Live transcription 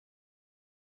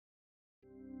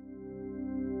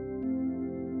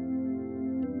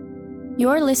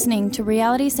You're listening to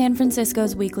Reality San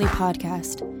Francisco's weekly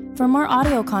podcast. For more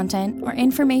audio content or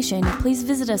information, please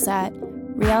visit us at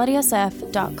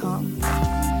realitysf.com.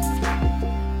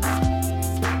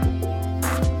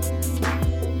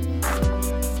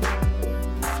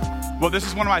 Well, this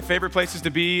is one of my favorite places to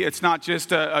be. It's not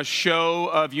just a show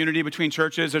of unity between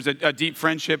churches. There's a deep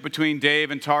friendship between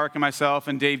Dave and Tarek and myself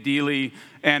and Dave Deely.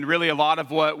 And really a lot of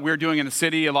what we're doing in the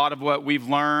city, a lot of what we've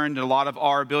learned, a lot of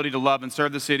our ability to love and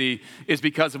serve the city is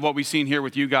because of what we've seen here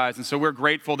with you guys. And so we're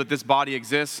grateful that this body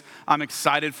exists. I'm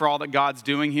excited for all that God's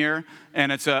doing here.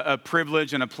 And it's a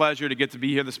privilege and a pleasure to get to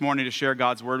be here this morning to share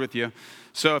God's word with you.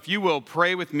 So if you will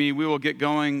pray with me, we will get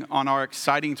going on our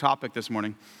exciting topic this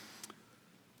morning.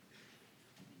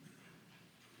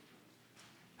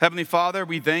 Heavenly Father,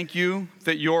 we thank you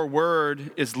that your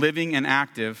word is living and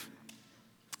active.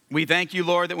 We thank you,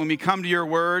 Lord, that when we come to your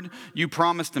word, you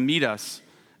promise to meet us.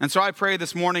 And so I pray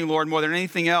this morning, Lord, more than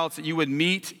anything else, that you would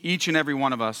meet each and every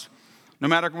one of us. No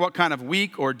matter what kind of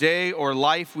week or day or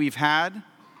life we've had,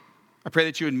 I pray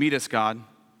that you would meet us, God.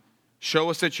 Show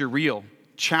us that you're real.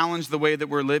 Challenge the way that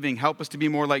we're living. Help us to be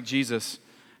more like Jesus.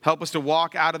 Help us to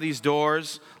walk out of these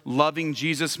doors loving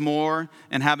Jesus more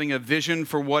and having a vision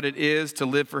for what it is to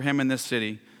live for him in this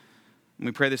city. And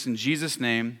we pray this in Jesus'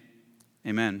 name,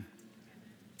 amen.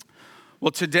 Well,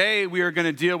 today we are going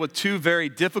to deal with two very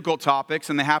difficult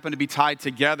topics, and they happen to be tied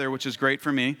together, which is great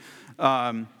for me.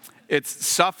 It's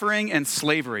suffering and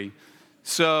slavery.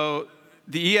 So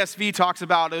the ESV talks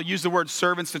about, it'll use the word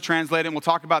servants to translate it, and we'll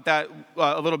talk about that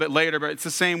a little bit later, but it's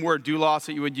the same word, doulos,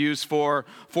 that you would use for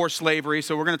slavery.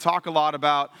 So we're going to talk a lot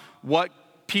about what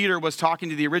Peter was talking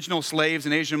to the original slaves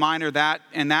in Asia Minor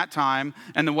in that time,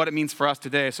 and then what it means for us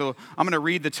today. So I'm going to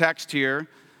read the text here,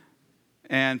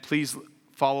 and please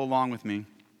follow along with me.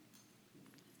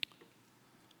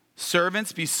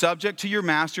 Servants, be subject to your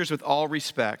masters with all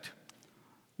respect,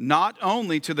 not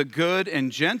only to the good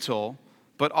and gentle,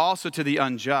 but also to the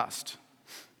unjust.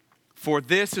 For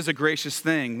this is a gracious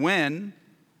thing, when,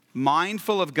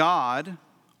 mindful of God,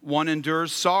 one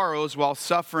endures sorrows while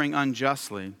suffering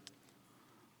unjustly.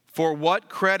 For what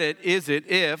credit is it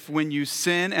if, when you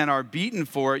sin and are beaten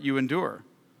for it, you endure?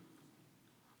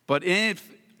 But if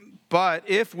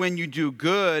when you do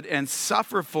good and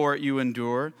suffer for it, you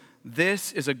endure,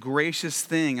 this is a gracious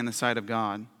thing in the sight of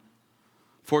God.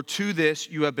 For to this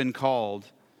you have been called,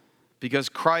 because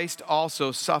Christ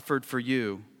also suffered for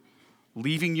you,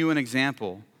 leaving you an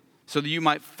example, so that you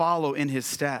might follow in his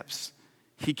steps.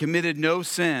 He committed no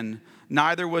sin,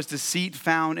 neither was deceit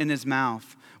found in his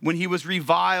mouth. When he was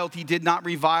reviled, he did not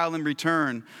revile in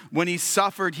return. When he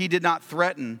suffered, he did not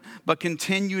threaten, but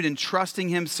continued entrusting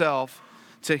himself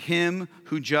to him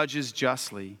who judges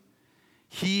justly.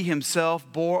 He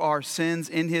himself bore our sins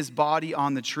in his body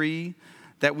on the tree,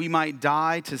 that we might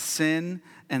die to sin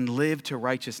and live to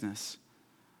righteousness.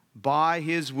 By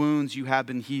his wounds you have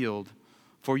been healed,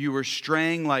 for you were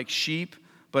straying like sheep,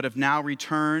 but have now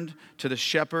returned to the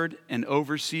shepherd and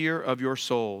overseer of your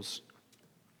souls.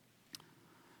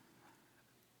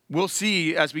 We'll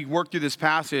see as we work through this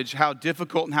passage how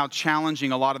difficult and how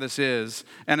challenging a lot of this is.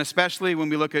 And especially when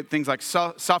we look at things like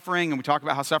suffering and we talk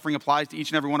about how suffering applies to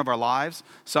each and every one of our lives.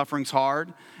 Suffering's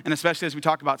hard. And especially as we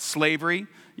talk about slavery,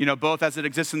 both as it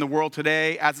exists in the world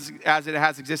today, as it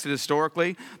has existed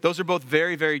historically. Those are both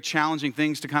very, very challenging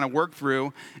things to kind of work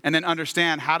through and then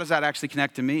understand, how does that actually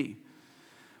connect to me?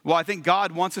 Well, I think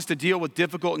God wants us to deal with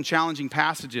difficult and challenging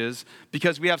passages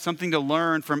because we have something to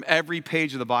learn from every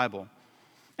page of the Bible.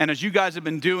 And as you guys have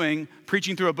been doing,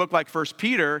 preaching through a book like 1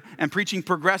 Peter and preaching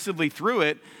progressively through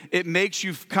it, it makes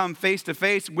you come face to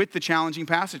face with the challenging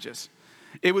passages.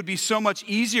 It would be so much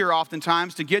easier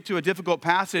oftentimes to get to a difficult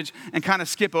passage and kind of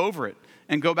skip over it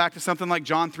and go back to something like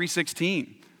John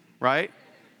 3:16, right?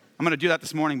 I'm going to do that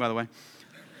this morning, by the way.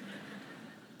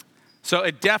 So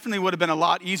it definitely would have been a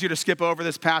lot easier to skip over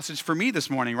this passage for me this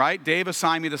morning, right? Dave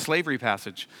assigned me the slavery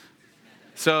passage.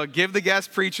 So give the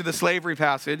guest preacher the slavery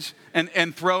passage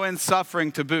and throw in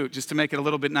suffering to boot, just to make it a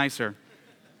little bit nicer.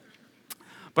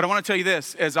 But I want to tell you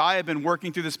this, as I have been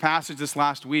working through this passage this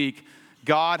last week,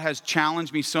 God has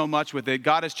challenged me so much with it.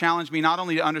 God has challenged me not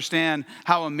only to understand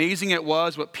how amazing it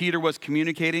was what Peter was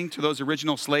communicating to those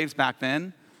original slaves back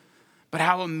then, but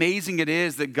how amazing it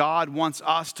is that God wants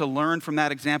us to learn from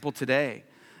that example today.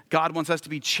 God wants us to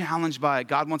be challenged by it.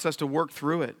 God wants us to work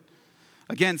through it.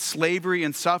 Again, slavery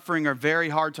and suffering are very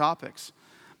hard topics.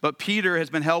 But Peter has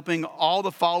been helping all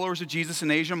the followers of Jesus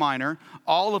in Asia Minor,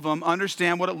 all of them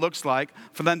understand what it looks like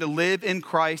for them to live in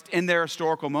Christ in their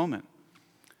historical moment.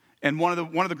 And one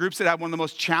of the groups that had one of the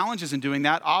most challenges in doing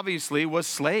that, obviously, was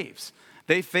slaves.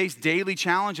 They face daily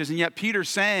challenges, and yet Peter's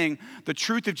saying the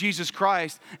truth of Jesus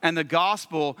Christ and the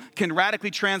gospel can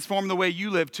radically transform the way you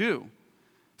live too.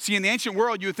 See, in the ancient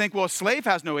world, you would think, well, a slave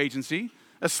has no agency.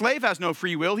 A slave has no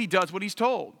free will. He does what he's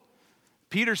told.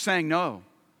 Peter's saying, no,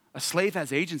 a slave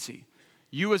has agency.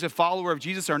 You as a follower of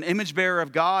Jesus are an image bearer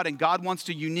of God, and God wants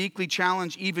to uniquely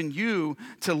challenge even you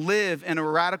to live in a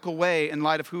radical way in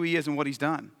light of who he is and what he's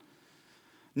done.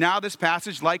 Now this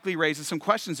passage likely raises some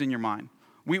questions in your mind.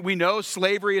 We know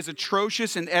slavery is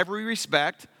atrocious in every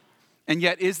respect, and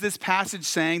yet is this passage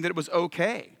saying that it was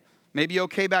okay? Maybe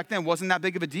okay back then, wasn't that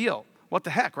big of a deal. What the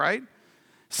heck, right?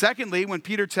 Secondly, when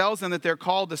Peter tells them that they're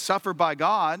called to suffer by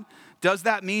God, does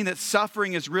that mean that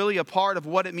suffering is really a part of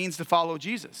what it means to follow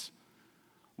Jesus?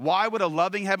 Why would a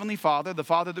loving Heavenly Father, the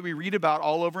Father that we read about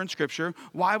all over in Scripture,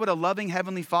 why would a loving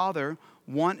Heavenly Father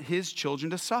want his children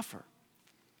to suffer?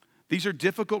 These are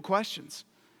difficult questions,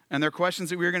 and they're questions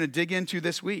that we're going to dig into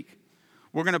this week.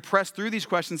 We're going to press through these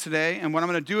questions today, and what I'm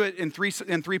going to do it in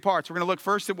three parts. We're going to look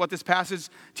first at what this passage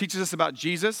teaches us about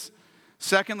Jesus.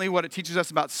 Secondly, what it teaches us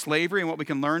about slavery and what we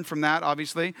can learn from that,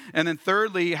 obviously. And then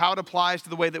thirdly, how it applies to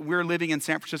the way that we're living in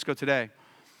San Francisco today.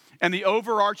 And the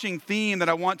overarching theme that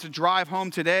I want to drive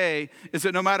home today is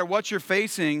that no matter what you're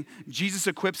facing, Jesus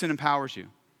equips and empowers you.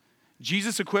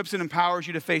 Jesus equips and empowers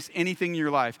you to face anything in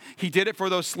your life. He did it for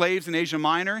those slaves in Asia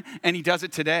Minor, and he does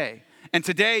it today. And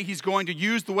today, he's going to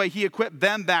use the way he equipped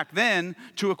them back then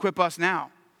to equip us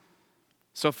now.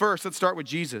 So first, let's start with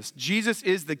Jesus. Jesus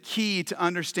is the key to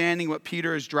understanding what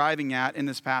Peter is driving at in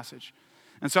this passage.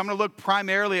 And so I'm going to look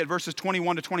primarily at verses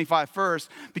 21 to 25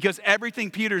 first, because everything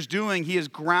Peter's doing, he is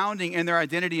grounding in their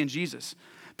identity in Jesus.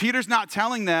 Peter's not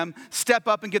telling them, step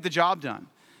up and get the job done.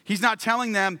 He's not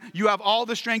telling them, you have all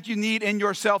the strength you need in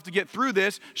yourself to get through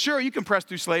this. Sure, you can press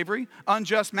through slavery.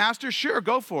 Unjust master, sure,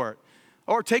 go for it.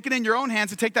 Or take it in your own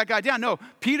hands and take that guy down. No,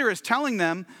 Peter is telling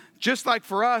them, just like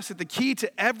for us, that the key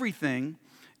to everything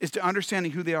is to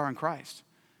understanding who they are in Christ.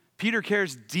 Peter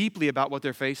cares deeply about what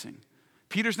they're facing.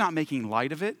 Peter's not making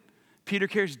light of it. Peter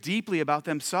cares deeply about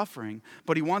them suffering,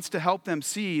 but he wants to help them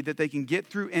see that they can get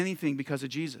through anything because of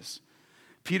Jesus.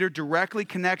 Peter directly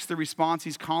connects the response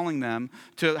he's calling them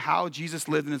to how Jesus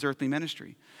lived in his earthly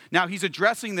ministry. Now, he's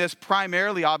addressing this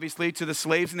primarily, obviously, to the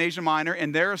slaves in Asia Minor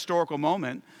in their historical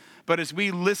moment. But as we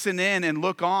listen in and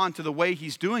look on to the way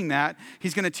he's doing that,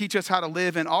 he's going to teach us how to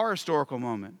live in our historical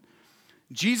moment.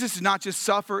 Jesus did not just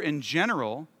suffer in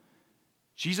general.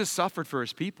 Jesus suffered for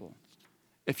his people.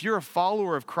 If you're a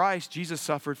follower of Christ, Jesus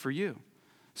suffered for you.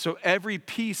 So every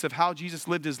piece of how Jesus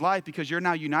lived his life, because you're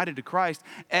now united to Christ,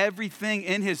 everything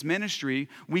in his ministry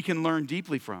we can learn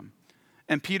deeply from.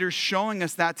 And Peter's showing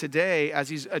us that today as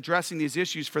he's addressing these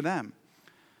issues for them.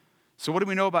 So what do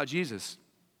we know about Jesus?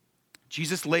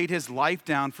 Jesus laid his life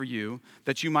down for you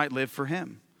that you might live for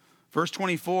him. Verse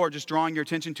 24, just drawing your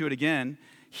attention to it again,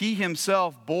 he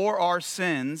himself bore our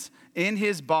sins in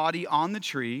his body on the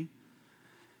tree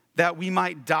that we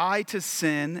might die to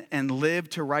sin and live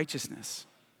to righteousness.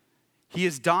 He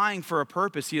is dying for a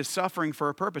purpose. He is suffering for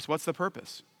a purpose. What's the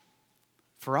purpose?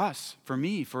 For us, for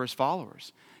me, for his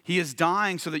followers. He is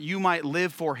dying so that you might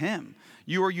live for him.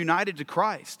 You are united to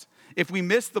Christ. If we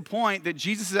miss the point that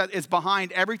Jesus is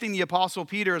behind everything the Apostle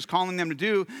Peter is calling them to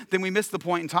do, then we miss the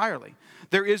point entirely.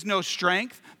 There is no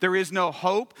strength, there is no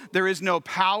hope, there is no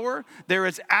power, there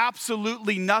is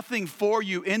absolutely nothing for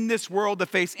you in this world to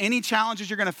face any challenges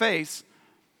you're going to face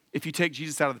if you take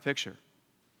Jesus out of the picture.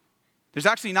 There's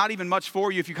actually not even much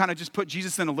for you if you kind of just put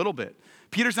Jesus in a little bit.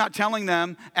 Peter's not telling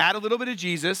them, add a little bit of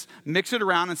Jesus, mix it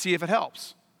around and see if it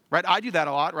helps. Right? I do that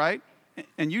a lot, right?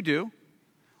 And you do.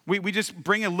 We just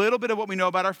bring a little bit of what we know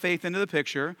about our faith into the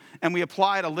picture, and we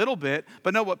apply it a little bit.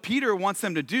 But no, what Peter wants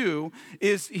them to do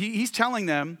is he's telling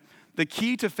them the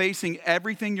key to facing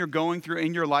everything you're going through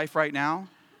in your life right now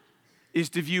is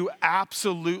to view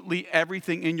absolutely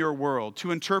everything in your world,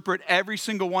 to interpret every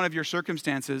single one of your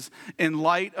circumstances in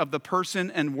light of the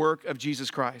person and work of Jesus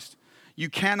Christ. You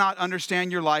cannot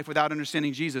understand your life without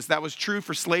understanding Jesus. That was true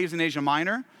for slaves in Asia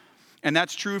Minor, and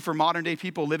that's true for modern day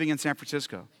people living in San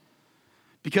Francisco.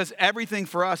 Because everything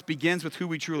for us begins with who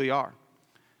we truly are.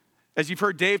 As you've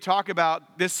heard Dave talk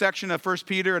about, this section of 1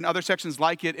 Peter and other sections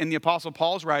like it in the Apostle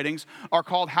Paul's writings are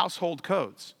called household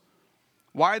codes.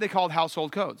 Why are they called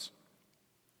household codes?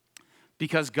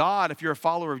 Because God, if you're a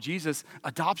follower of Jesus,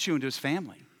 adopts you into his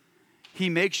family. He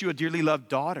makes you a dearly loved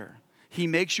daughter. He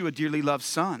makes you a dearly loved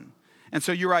son. And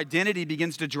so your identity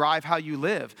begins to drive how you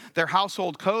live. They're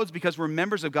household codes because we're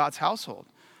members of God's household.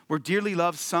 We're dearly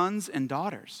loved sons and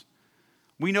daughters.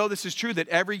 We know this is true, that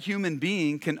every human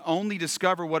being can only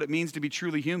discover what it means to be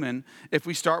truly human if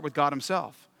we start with God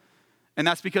himself. And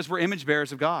that's because we're image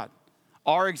bearers of God.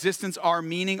 Our existence, our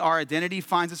meaning, our identity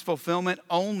finds its fulfillment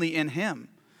only in him.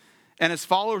 And as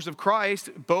followers of Christ,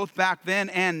 both back then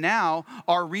and now,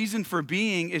 our reason for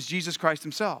being is Jesus Christ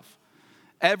himself.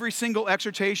 Every single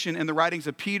exhortation in the writings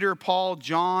of Peter, Paul,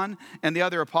 John, and the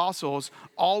other apostles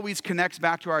always connects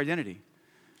back to our identity.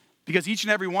 Because each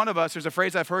and every one of us, there's a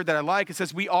phrase I've heard that I like, it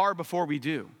says, we are before we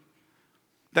do.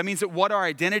 That means that what our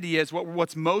identity is,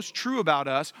 what's most true about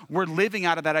us, we're living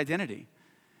out of that identity.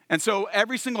 And so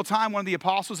every single time one of the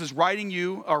apostles is writing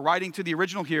you or writing to the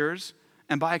original hearers,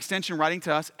 and by extension writing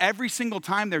to us, every single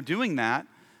time they're doing that,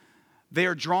 they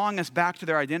are drawing us back to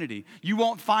their identity. You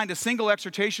won't find a single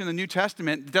exhortation in the New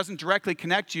Testament that doesn't directly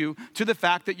connect you to the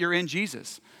fact that you're in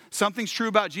Jesus. Something's true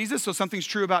about Jesus, so something's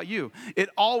true about you. It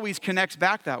always connects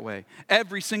back that way,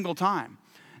 every single time.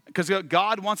 Because what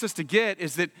God wants us to get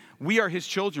is that we are his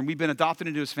children. We've been adopted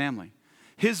into his family.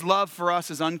 His love for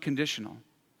us is unconditional.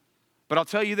 But I'll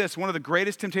tell you this, one of the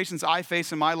greatest temptations I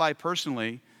face in my life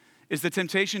personally is the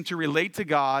temptation to relate to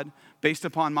God based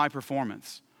upon my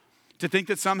performance. To think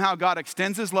that somehow God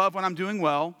extends his love when I'm doing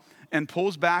well and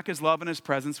pulls back his love and his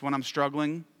presence when I'm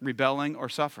struggling, rebelling, or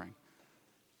suffering.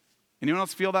 Anyone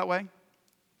else feel that way?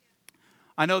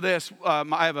 I know this,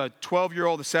 I have a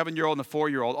 12-year-old, a 7-year-old, and a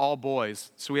 4-year-old, all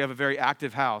boys, so we have a very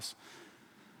active house.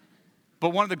 But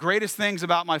one of the greatest things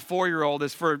about my 4-year-old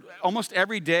is for almost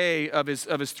every day of his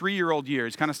 3-year-old year,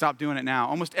 he's kind of stopped doing it now,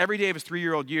 almost every day of his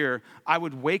 3-year-old year, I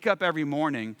would wake up every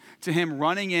morning to him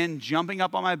running in, jumping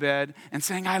up on my bed, and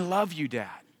saying, I love you,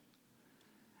 Dad.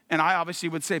 And I obviously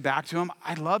would say back to him,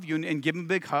 I love you, and give him a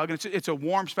big hug, and it's a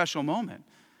warm, special moment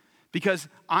because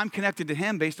I'm connected to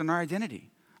him based on our identity.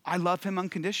 I love him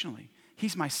unconditionally.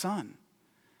 He's my son.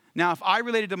 Now, if I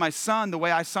related to my son the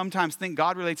way I sometimes think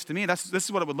God relates to me, this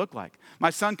is what it would look like. My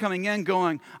son coming in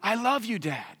going, I love you,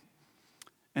 Dad.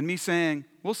 And me saying,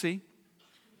 we'll see.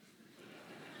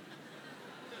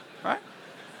 Right?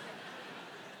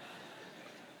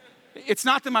 It's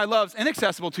not that my love's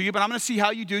inaccessible to you, but I'm going to see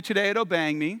how you do today at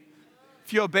obeying me.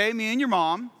 If you obey me and your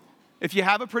mom, if you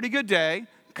have a pretty good day,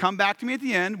 come back to me at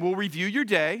the end. We'll review your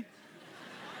day.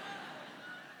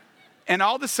 And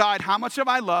I'll decide how much of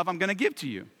my love I'm going to give to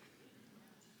you.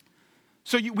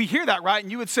 So we hear that, right?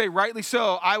 And you would say, rightly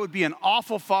so, I would be an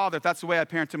awful father if that's the way I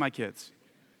parented my kids.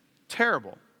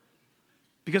 Terrible.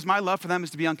 Because my love for them is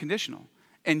to be unconditional.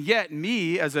 And yet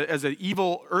me, as an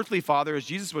evil earthly father, as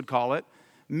Jesus would call it,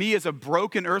 me as a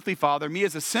broken earthly father, me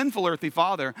as a sinful earthly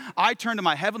father, I turn to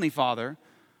my heavenly Father,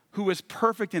 who is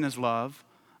perfect in his love,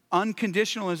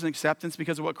 unconditional in his acceptance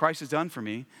because of what Christ has done for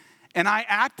me, and I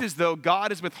act as though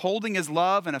God is withholding his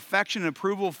love and affection and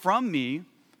approval from me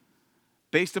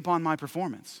based upon my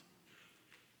performance.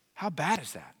 How bad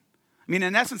is that? I mean,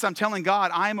 in essence, I'm telling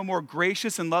God, I am a more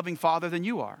gracious and loving father than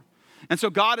you are. And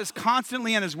so God is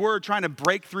constantly in his word trying to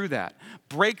break through that.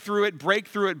 Break through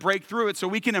it so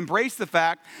we can embrace the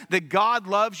fact that God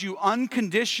loves you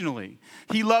unconditionally.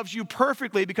 He loves you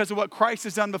perfectly because of what Christ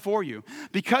has done before you.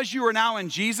 Because you are now in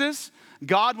Jesus,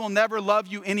 God will never love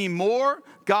you any more.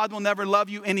 God will never love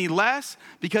you any less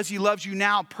because he loves you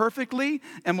now perfectly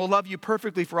and will love you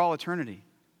perfectly for all eternity.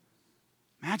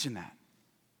 Imagine that.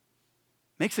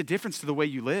 Makes a difference to the way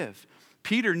you live.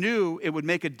 Peter knew it would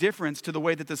make a difference to the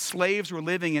way that the slaves were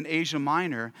living in Asia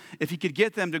Minor if he could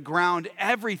get them to ground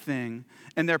everything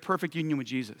in their perfect union with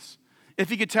Jesus. If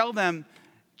he could tell them,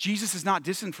 Jesus is not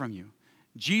distant from you.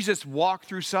 Jesus walked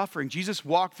through suffering. Jesus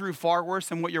walked through far worse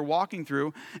than what you're walking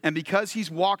through. And because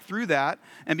he's walked through that,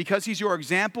 and because he's your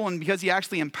example, and because he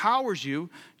actually empowers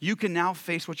you, you can now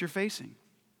face what you're facing.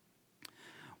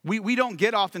 We don't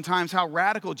get oftentimes how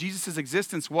radical Jesus'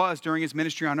 existence was during his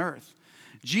ministry on earth.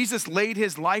 Jesus laid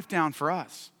his life down for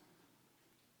us,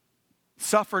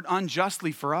 suffered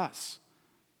unjustly for us,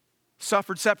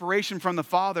 suffered separation from the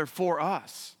Father for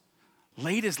us,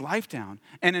 laid his life down.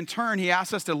 And in turn, he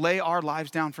asked us to lay our lives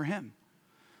down for him.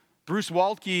 Bruce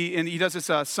Waltke, and he does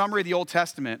this summary of the Old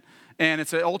Testament, and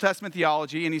it's an Old Testament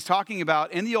theology, and he's talking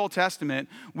about in the Old Testament,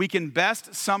 we can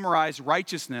best summarize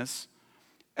righteousness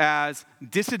as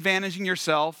disadvantaging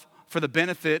yourself for the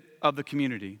benefit of the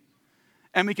community.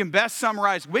 And we can best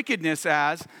summarize wickedness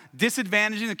as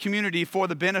disadvantaging the community for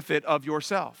the benefit of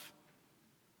yourself.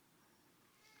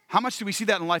 How much do we see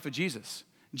that in the life of Jesus?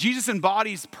 Jesus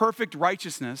embodies perfect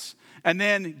righteousness and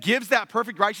then gives that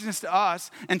perfect righteousness to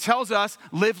us and tells us,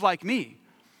 live like me.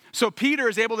 So Peter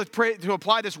is able to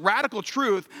apply this radical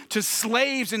truth to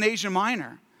slaves in Asia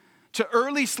Minor. To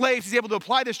early slaves, he's able to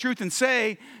apply this truth and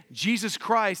say, Jesus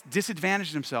Christ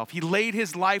disadvantaged himself. He laid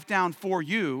his life down for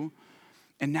you,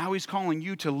 and now he's calling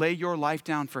you to lay your life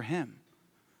down for him.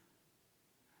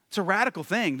 It's a radical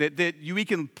thing that we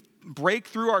can break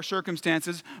through our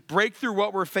circumstances, break through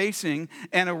what we're facing,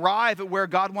 and arrive at where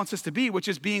God wants us to be, which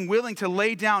is being willing to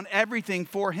lay down everything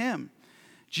for him.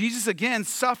 Jesus, again,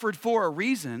 suffered for a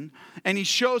reason, and he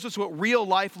shows us what real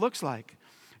life looks like.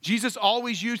 Jesus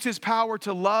always used his power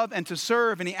to love and to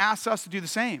serve, and he asks us to do the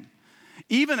same.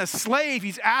 Even a slave,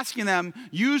 he's asking them,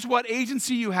 use what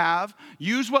agency you have,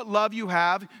 use what love you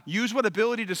have, use what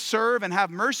ability to serve and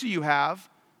have mercy you have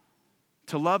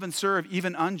to love and serve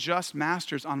even unjust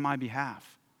masters on my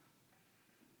behalf.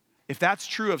 If that's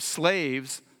true of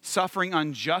slaves suffering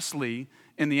unjustly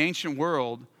in the ancient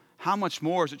world, how much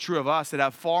more is it true of us that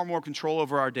have far more control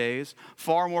over our days,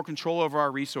 far more control over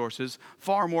our resources,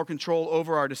 far more control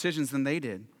over our decisions than they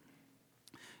did?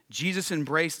 Jesus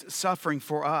embraced suffering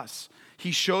for us.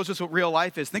 He shows us what real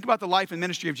life is. Think about the life and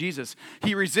ministry of Jesus.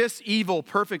 He resists evil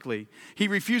perfectly. He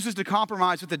refuses to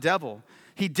compromise with the devil.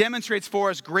 He demonstrates for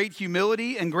us great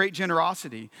humility and great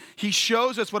generosity. He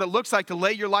shows us what it looks like to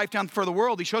lay your life down for the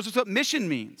world. He shows us what mission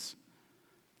means.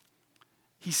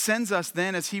 He sends us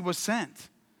then as he was sent.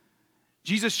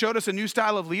 Jesus showed us a new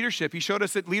style of leadership. He showed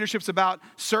us that leadership's about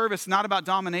service, not about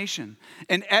domination.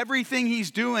 And everything he's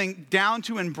doing, down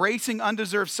to embracing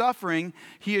undeserved suffering,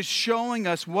 he is showing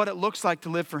us what it looks like to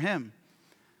live for him.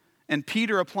 And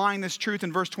Peter, applying this truth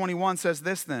in verse 21, says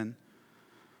this then: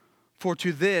 "For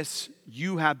to this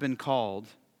you have been called,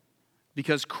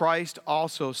 because Christ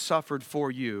also suffered for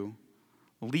you,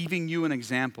 leaving you an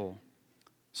example,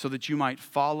 so that you might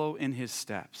follow in his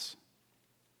steps."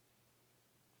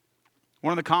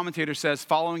 One of the commentators says,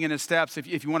 following in his steps,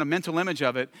 if you want a mental image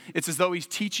of it, it's as though he's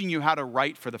teaching you how to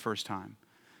write for the first time.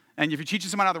 And if you're teaching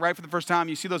someone how to write for the first time,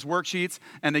 you see those worksheets,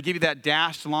 and they give you that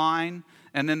dashed line,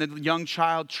 and then the young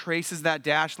child traces that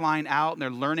dashed line out, and they're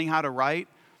learning how to write.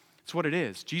 It's what it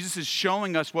is. Jesus is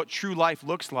showing us what true life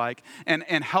looks like and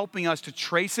helping us to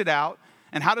trace it out.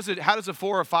 And how does a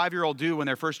 4 or 5-year-old do when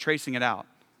they're first tracing it out?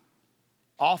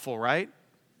 Awful, right?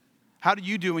 How do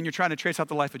you do when you're trying to trace out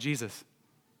the life of Jesus?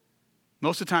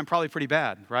 Most of the time, probably pretty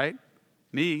bad, right?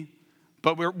 Me.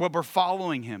 But we're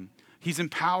following him. He's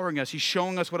empowering us. He's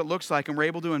showing us what it looks like, and we're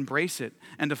able to embrace it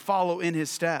and to follow in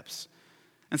his steps.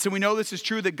 And so we know this is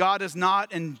true, that God does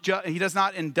not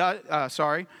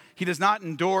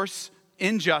endorse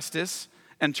injustice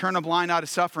and turn a blind eye to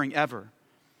suffering ever.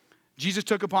 Jesus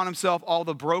took upon himself all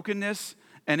the brokenness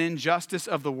and injustice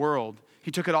of the world. He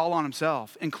took it all on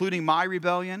himself, including my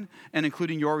rebellion and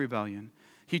including your rebellion.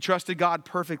 He trusted God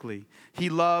perfectly. He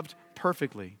loved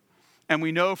perfectly. And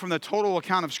we know from the total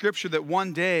account of Scripture that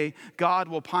one day God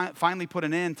will finally put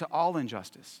an end to all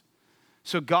injustice.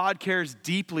 So God cares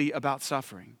deeply about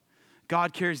suffering.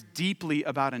 God cares deeply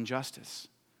about injustice.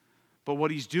 But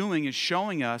what he's doing is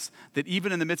showing us that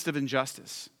even in the midst of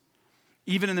injustice,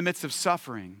 even in the midst of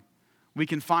suffering, we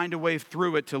can find a way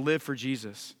through it to live for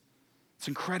Jesus. It's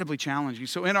incredibly challenging.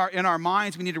 So in our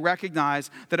minds, we need to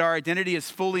recognize that our identity is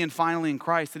fully and finally in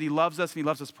Christ, that he loves us and he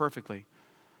loves us perfectly.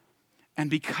 And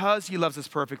because he loves us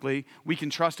perfectly, we can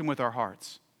trust him with our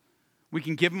hearts. We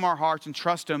can give him our hearts and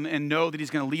trust him and know that he's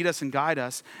going to lead us and guide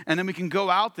us. And then we can go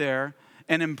out there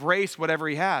and embrace whatever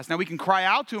he has. Now, we can cry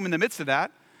out to him in the midst of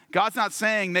that. God's not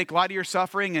saying, make light of your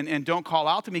suffering and don't call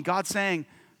out to me. God's saying,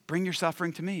 bring your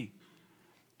suffering to me.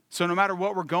 So no matter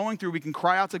what we're going through, we can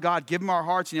cry out to God, give him our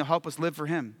hearts, and he'll help us live for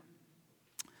him.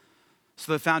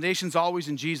 So the foundation's always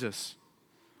in Jesus.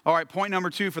 All right, point number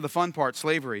 2 for the fun part,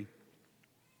 slavery.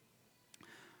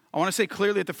 I want to say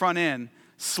clearly at the front end,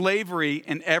 slavery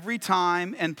in every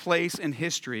time and place in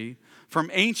history,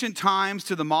 from ancient times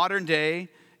to the modern day,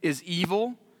 is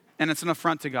evil, and it's an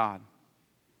affront to God.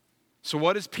 So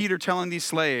what is Peter telling these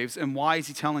slaves, and why is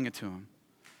he telling it to them?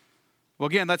 Well,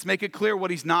 again, let's make it clear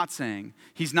what he's not saying.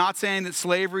 He's not saying that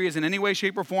slavery is in any way,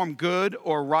 shape, or form good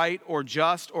or right or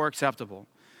just or acceptable.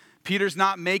 Peter's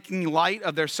not making light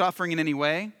of their suffering in any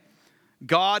way.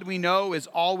 God, we know, is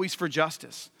always for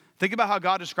justice. Think about how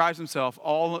God describes himself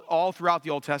all throughout the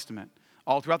Old Testament,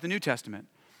 all throughout the New Testament.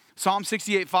 Psalm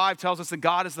 68:5 tells us that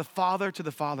God is the father to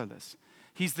the fatherless.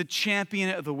 He's the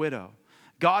champion of the widow.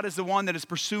 God is the one that is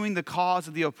pursuing the cause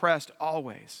of the oppressed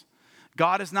always.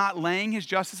 God is not laying his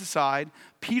justice aside.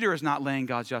 Peter is not laying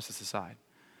God's justice aside.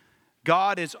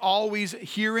 God is always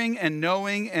hearing and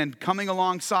knowing and coming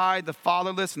alongside the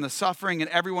fatherless and the suffering and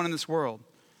everyone in this world.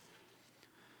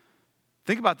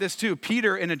 Think about this too.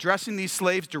 Peter, in addressing these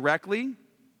slaves directly,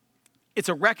 it's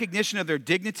a recognition of their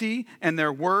dignity and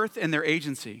their worth and their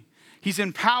agency. He's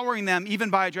empowering them even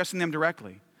by addressing them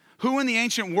directly. Who in the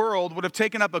ancient world would have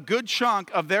taken up a good chunk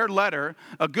of their letter,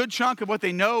 a good chunk of what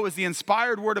they know is the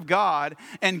inspired word of God,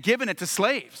 and given it to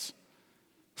slaves?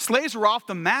 Slaves were off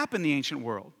the map in the ancient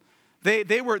world.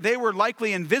 They were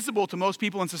likely invisible to most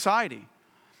people in society.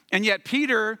 And yet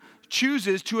Peter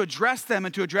chooses to address them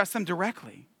and to address them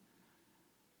directly.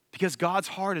 Because God's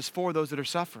heart is for those that are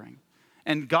suffering.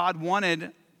 And God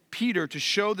wanted Peter to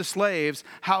show the slaves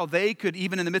how they could,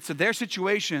 even in the midst of their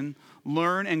situation,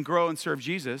 learn and grow and serve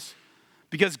Jesus.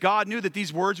 Because God knew that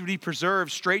these words would be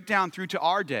preserved straight down through to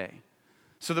our day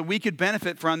so that we could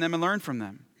benefit from them and learn from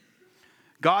them.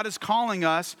 God is calling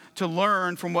us to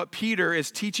learn from what Peter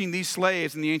is teaching these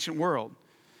slaves in the ancient world.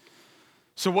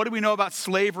 So what do we know about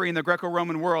slavery in the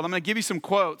Greco-Roman world? I'm going to give you some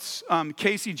quotes.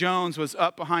 Casey Jones was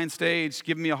up behind stage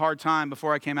giving me a hard time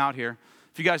before I came out here.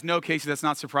 If you guys know Casey, that's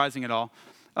not surprising at all.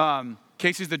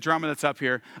 Casey's the drummer that's up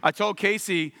here. I told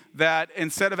Casey that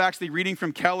instead of actually reading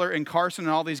from Keller and Carson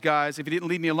and all these guys, if he didn't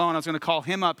leave me alone, I was going to call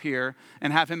him up here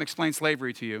and have him explain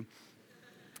slavery to you.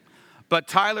 But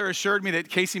Tyler assured me that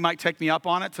Casey might take me up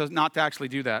on it, so not to actually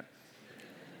do that.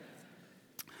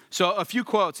 So a few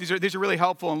quotes. These are really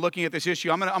helpful in looking at this issue.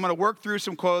 I'm going to work through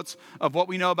some quotes of what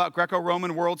we know about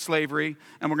Greco-Roman world slavery,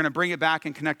 and we're going to bring it back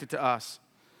and connect it to us.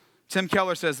 Tim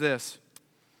Keller says this: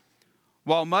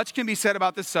 while much can be said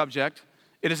about this subject,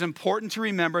 it is important to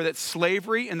remember that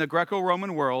slavery in the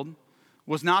Greco-Roman world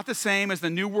was not the same as the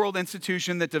New World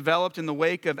institution that developed in the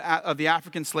wake of the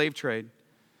African slave trade.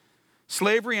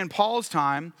 Slavery in Paul's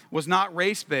time was not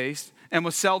race-based and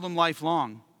was seldom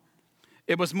lifelong.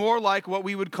 It was more like what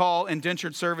we would call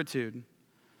indentured servitude.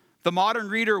 The modern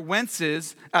reader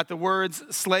winces at the words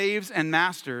slaves and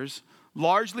masters,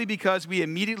 largely because we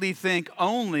immediately think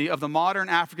only of the modern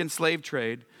African slave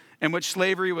trade, in which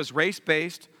slavery was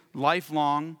race-based,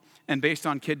 lifelong, and based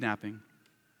on kidnapping.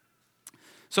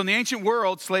 So in the ancient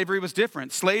world, slavery was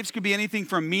different. Slaves could be anything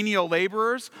from menial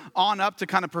laborers on up to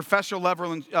kind of professor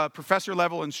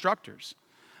level instructors.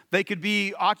 They could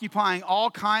be occupying all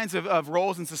kinds of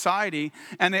roles in society,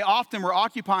 and they often were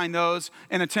occupying those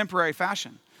in a temporary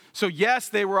fashion. So yes,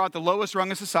 they were at the lowest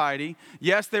rung of society.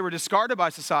 Yes, they were discarded by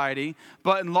society,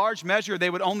 but in large measure, they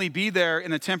would only be there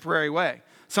in a temporary way.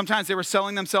 Sometimes they were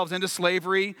selling themselves into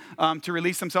slavery to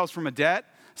release themselves from a debt.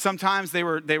 Sometimes they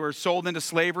were sold into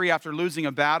slavery after losing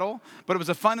a battle, but it was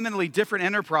a fundamentally different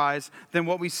enterprise than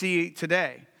what we see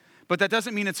today. But that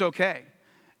doesn't mean it's okay.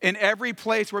 In every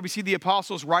place where we see the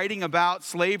apostles writing about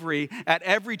slavery, at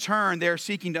every turn they're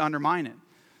seeking to undermine it.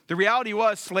 The reality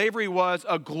was slavery was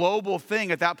a global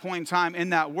thing at that point in time in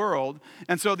that world.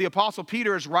 And so the apostle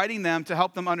Peter is writing them to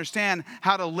help them understand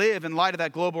how to live in light of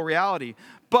that global reality.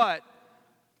 But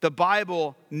the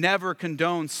Bible never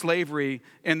condones slavery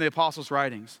in the apostles'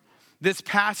 writings. This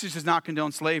passage does not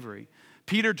condone slavery.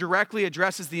 Peter directly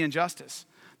addresses the injustice.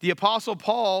 The apostle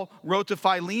Paul wrote to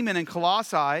Philemon in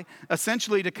Colossae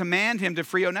essentially to command him to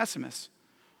free Onesimus.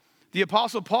 The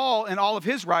apostle Paul, in all of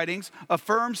his writings,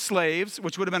 affirmed slaves,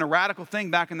 which would have been a radical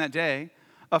thing back in that day,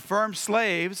 affirmed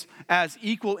slaves as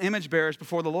equal image bearers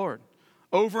before the Lord.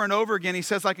 Over and over again, he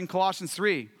says, like in Colossians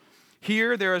 3,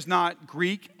 here there is not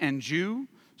Greek and Jew,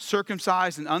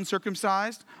 circumcised and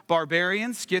uncircumcised,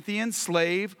 barbarian, Scythian,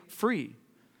 slave, free.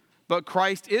 But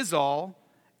Christ is all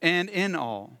and in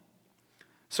all.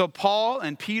 So Paul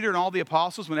and Peter and all the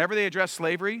apostles, whenever they address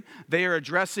slavery, they are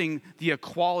addressing the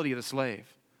equality of the slave.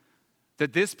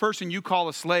 That this person you call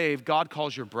a slave, God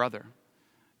calls your brother.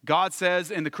 God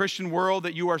says in the Christian world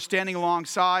that you are standing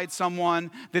alongside someone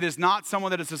that is not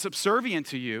someone that is subservient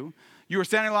to you. You are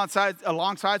standing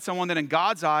alongside someone that in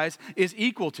God's eyes is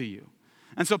equal to you.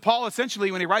 And so Paul essentially,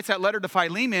 when he writes that letter to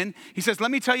Philemon, he says,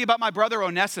 let me tell you about my brother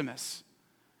Onesimus.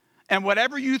 And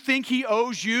whatever you think he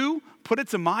owes you, put it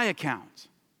to my account.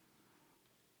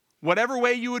 Whatever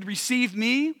way you would receive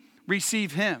me,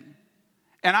 receive him.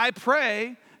 And I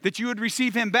pray that you would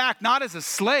receive him back, not as a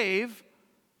slave,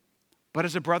 but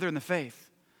as a brother in the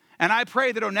faith. And I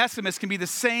pray that Onesimus can be the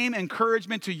same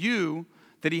encouragement to you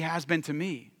that he has been to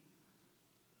me.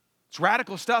 It's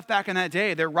radical stuff back in that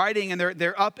day. They're writing and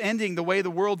they're upending the way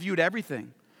the world viewed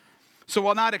everything. So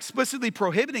while not explicitly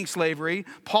prohibiting slavery,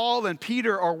 Paul and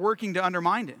Peter are working to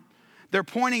undermine it. They're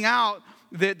pointing out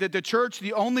that the church,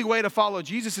 the only way to follow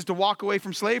Jesus is to walk away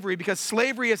from slavery because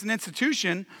slavery as an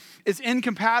institution is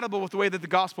incompatible with the way that the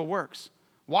gospel works.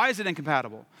 Why is it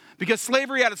incompatible? Because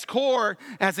slavery at its core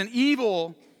has an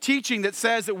evil teaching that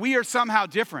says that we are somehow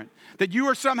different, that you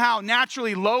are somehow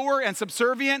naturally lower and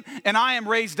subservient, and I am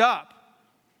raised up.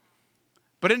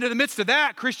 But into the midst of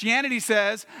that, Christianity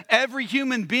says every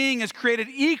human being is created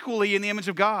equally in the image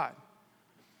of God.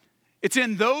 It's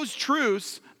in those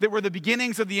truths that were the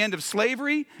beginnings of the end of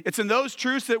slavery. It's in those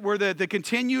truths that were the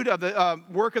continued of the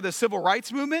work of the civil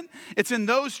rights movement. It's in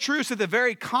those truths that the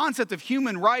very concept of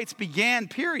human rights began,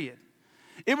 period.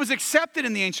 It was accepted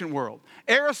in the ancient world.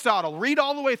 Aristotle, read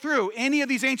all the way through any of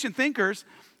these ancient thinkers,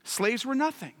 slaves were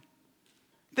nothing.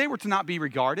 They were to not be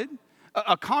regarded.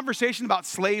 A conversation about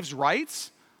slaves'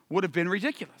 rights would have been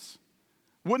ridiculous.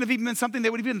 Wouldn't have even been something they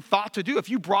would have even thought to do. If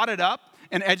you brought it up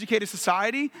in educated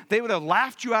society, they would have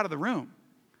laughed you out of the room.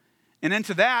 And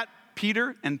into that,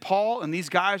 Peter and Paul and these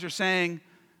guys are saying,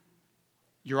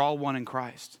 you're all one in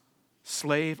Christ.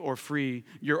 Slave or free,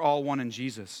 you're all one in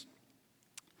Jesus.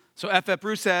 So F.F.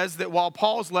 Bruce says that what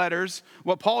Paul's letters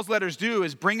do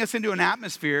is bring us into an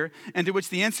atmosphere into which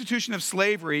the institution of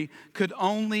slavery could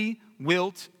only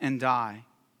wilt and die.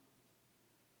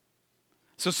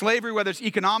 So slavery, whether it's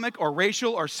economic or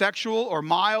racial or sexual or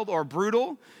mild or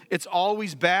brutal, it's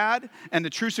always bad, and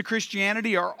the truths of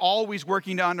Christianity are always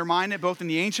working to undermine it, both in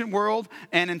the ancient world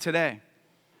and in today.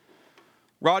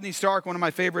 Rodney Stark, one of my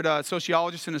favorite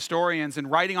sociologists and historians, in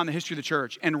writing on the history of the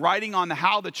church and writing on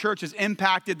how the church has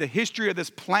impacted the history of this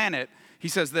planet, he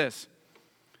says this: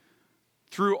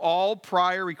 through all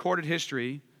prior recorded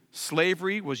history,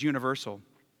 slavery was universal.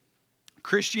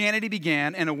 Christianity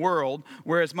began in a world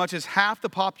where as much as half the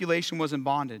population was in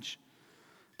bondage.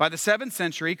 By the 7th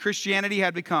century, Christianity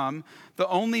had become the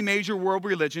only major world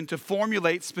religion to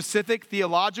formulate specific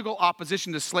theological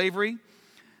opposition to slavery.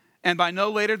 And by no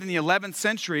later than the 11th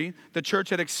century, the church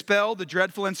had expelled the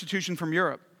dreadful institution from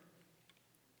Europe,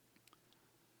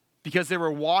 because they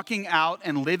were walking out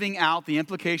and living out the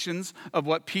implications of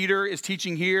what Peter is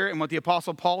teaching here and what the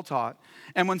Apostle Paul taught.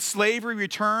 And when slavery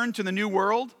returned to the New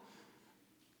World,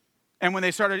 and when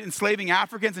they started enslaving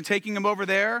Africans and taking them over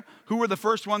there, who were the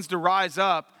first ones to rise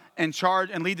up and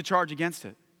lead the charge against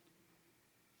it?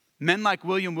 Men like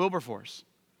William Wilberforce,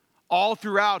 all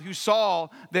throughout, who saw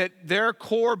that their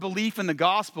core belief in the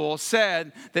gospel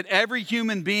said that every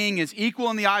human being is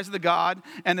equal in the eyes of the God,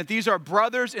 and that these are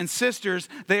brothers and sisters.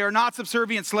 They are not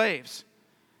subservient slaves.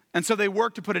 And so they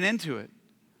worked to put an end to it.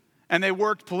 And they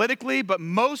worked politically, but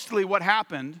mostly what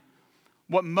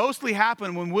mostly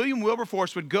happened when William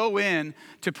Wilberforce would go in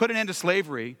to put an end to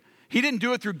slavery, he didn't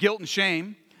do it through guilt and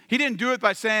shame. He didn't do it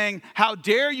by saying, how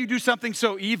dare you do something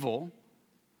so evil?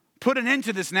 Put an end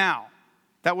to this now.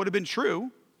 That would have been true,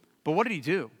 but what did he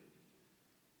do?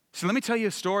 So let me tell you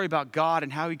a story about God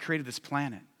and how he created this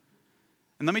planet.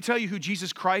 And let me tell you who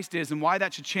Jesus Christ is and why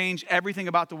that should change everything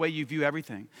about the way you view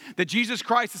everything. That Jesus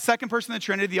Christ, the second person of the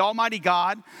Trinity, the Almighty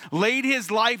God, laid his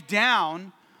life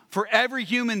down for every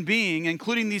human being,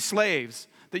 including these slaves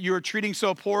that you are treating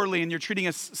so poorly and you're treating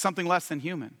as something less than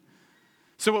human.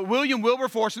 So what William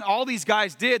Wilberforce and all these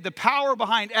guys did, the power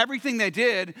behind everything they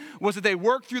did was that they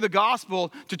worked through the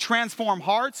gospel to transform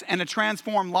hearts and to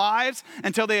transform lives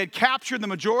until they had captured the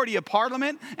majority of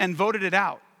Parliament and voted it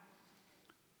out.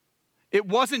 It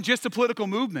wasn't just a political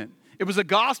movement. It was a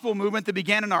gospel movement that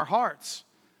began in our hearts.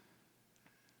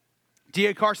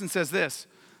 D.A. Carson says this: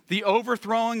 the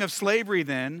overthrowing of slavery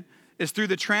then is through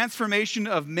the transformation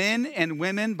of men and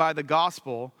women by the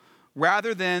gospel,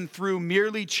 rather than through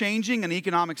merely changing an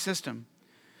economic system.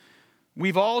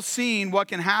 We've all seen what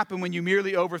can happen when you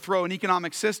merely overthrow an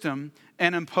economic system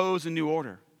and impose a new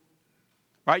order.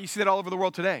 Right? You see that all over the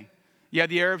world today. You had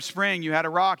the Arab Spring, you had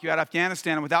Iraq, you had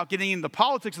Afghanistan, and without getting into the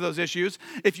politics of those issues,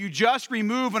 if you just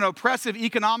remove an oppressive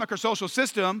economic or social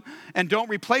system and don't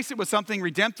replace it with something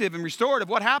redemptive and restorative,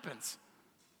 what happens?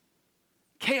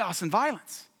 Chaos and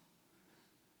violence.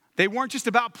 They weren't just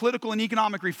about political and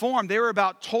economic reform. They were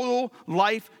about total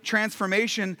life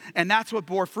transformation, and that's what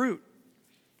bore fruit.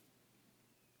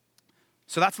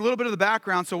 So that's a little bit of the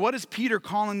background. So what is Peter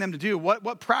calling them to do?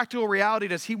 What practical reality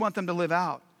does he want them to live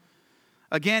out?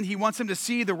 Again, he wants them to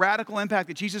see the radical impact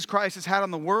that Jesus Christ has had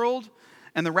on the world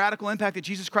and the radical impact that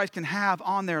Jesus Christ can have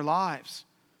on their lives.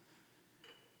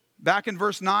 Back in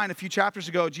verse 9, a few chapters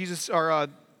ago,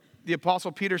 the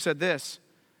Apostle Peter said this.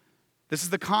 This is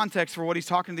the context for what he's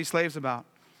talking to these slaves about.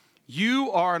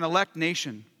 You are an elect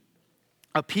nation,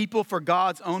 a people for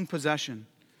God's own possession.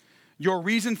 Your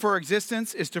reason for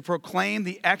existence is to proclaim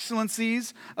the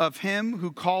excellencies of him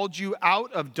who called you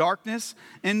out of darkness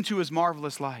into his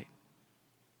marvelous light.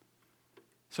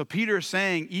 So Peter is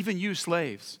saying, even you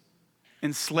slaves,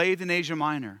 enslaved in Asia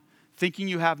Minor, thinking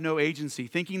you have no agency,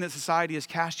 thinking that society has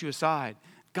cast you aside,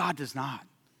 God does not.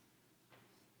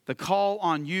 The call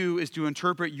on you is to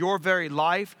interpret your very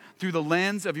life through the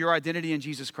lens of your identity in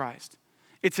Jesus Christ.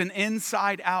 It's an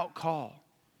inside-out call.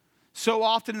 So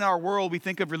often in our world, we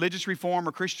think of religious reform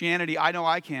or Christianity, I know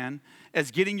I can,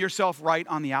 as getting yourself right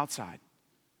on the outside.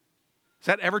 Is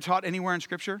that ever taught anywhere in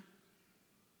Scripture?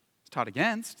 It's taught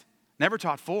against, never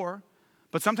taught for.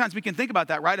 But sometimes we can think about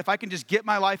that, right? If I can just get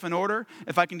my life in order,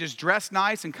 if I can just dress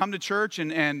nice and come to church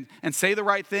and say the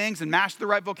right things and master the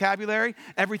right vocabulary,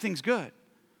 everything's good.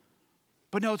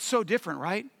 But no, it's so different,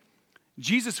 right?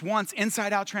 Jesus wants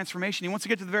inside-out transformation. He wants to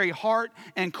get to the very heart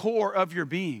and core of your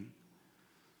being.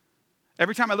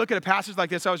 Every time I look at a passage like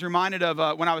this, I was reminded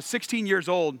of when I was 16 years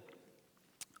old,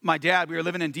 my dad, we were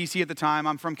living in D.C. at the time.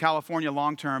 I'm from California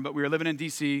long-term, but we were living in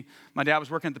D.C. My dad was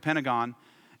working at the Pentagon.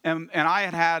 And I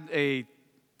had a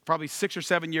probably 6 or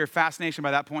 7 year fascination by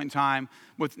that point in time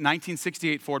with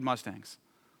 1968 Ford Mustangs.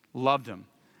 Loved them.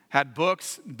 Had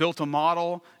books, built a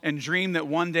model, and dreamed that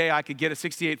one day I could get a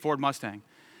 68 Ford Mustang.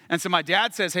 And so my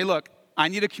dad says, hey, look, I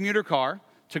need a commuter car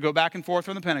to go back and forth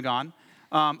from the Pentagon.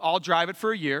 I'll drive it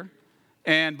for a year,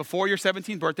 and before your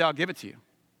 17th birthday, I'll give it to you.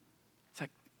 It's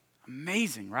like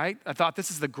amazing, right? I thought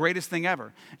this is the greatest thing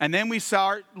ever. And then we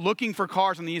start looking for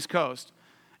cars on the East Coast.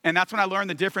 And that's when I learned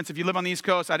the difference, if you live on the East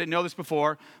Coast, I didn't know this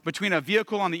before, between a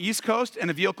vehicle on the East Coast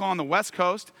and a vehicle on the West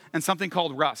Coast and something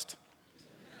called rust.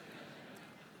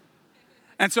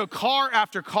 And so car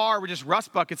after car were just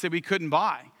rust buckets that we couldn't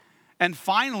buy. And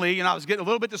finally, I was getting a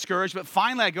little bit discouraged, but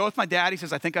finally I go with my dad. He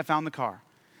says, I think I found the car.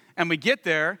 And we get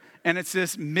there, and it's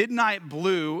this midnight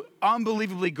blue,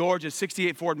 unbelievably gorgeous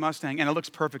 68 Ford Mustang, and it looks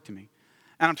perfect to me.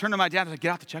 And I'm turning to my dad, and I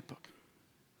get out the checkbook.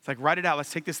 It's like, write it out.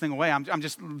 Let's take this thing away. I'm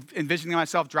just envisioning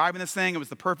myself driving this thing. It was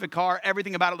the perfect car.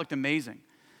 Everything about it looked amazing.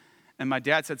 And my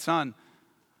dad said, son,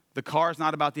 the car is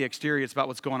not about the exterior. It's about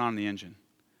what's going on in the engine.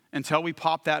 Until we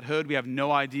pop that hood, we have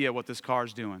no idea what this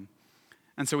car's doing.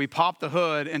 And so we popped the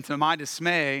hood, and to my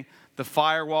dismay, the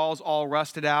firewall's all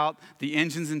rusted out, the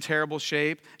engine's in terrible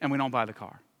shape, and we don't buy the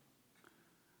car.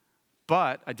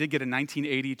 But I did get a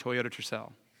 1980 Toyota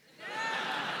Tercel.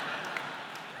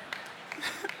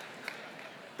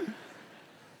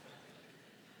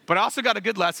 But I also got a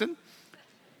good lesson.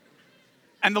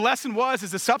 And the lesson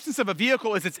is the substance of a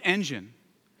vehicle is its engine.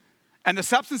 And the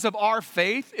substance of our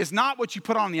faith is not what you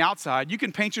put on the outside. You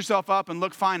can paint yourself up and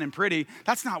look fine and pretty.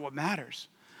 That's not what matters.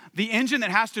 The engine that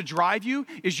has to drive you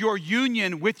is your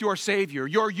union with your Savior,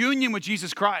 your union with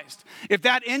Jesus Christ. If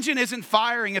that engine isn't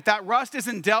firing, if that rust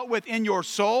isn't dealt with in your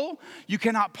soul, you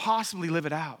cannot possibly live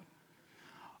it out.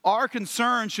 Our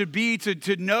concern should be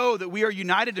to know that we are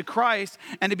united to Christ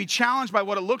and to be challenged by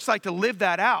what it looks like to live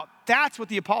that out. That's what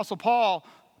the Apostle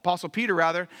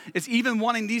Peter, is even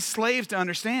wanting these slaves to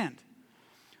understand.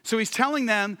 So he's telling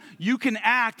them, you can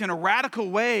act in a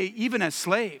radical way even as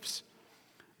slaves.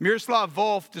 Miroslav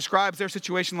Volf describes their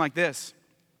situation like this.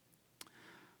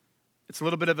 It's a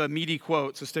little bit of a meaty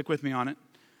quote, so stick with me on it.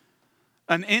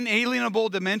 An inalienable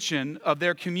dimension of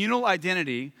their communal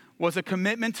identity was a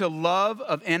commitment to love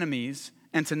of enemies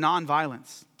and to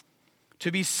nonviolence.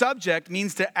 To be subject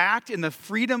means to act in the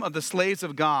freedom of the slaves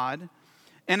of God,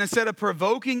 and instead of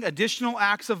provoking additional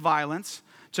acts of violence,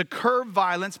 to curb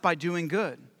violence by doing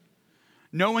good,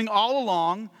 knowing all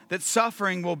along that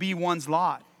suffering will be one's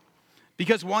lot,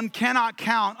 because one cannot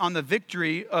count on the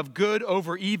victory of good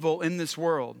over evil in this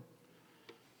world.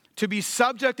 To be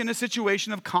subject in a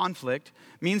situation of conflict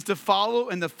means to follow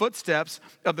in the footsteps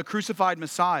of the crucified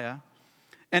Messiah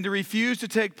and to refuse to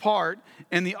take part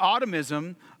in the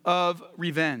automism of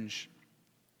revenge.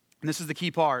 And this is the key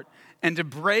part. And to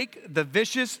break the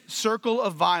vicious circle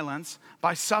of violence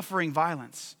by suffering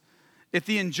violence. If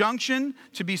the injunction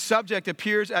to be subject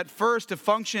appears at first to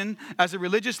function as a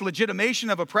religious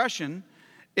legitimation of oppression,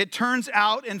 it turns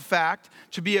out, in fact,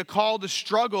 to be a call to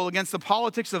struggle against the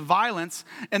politics of violence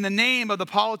in the name of the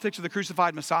politics of the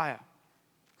crucified Messiah.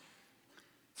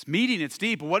 It's meaty and it's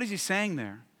deep, but what is he saying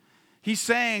there? He's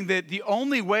saying that the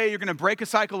only way you're going to break a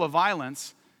cycle of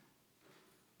violence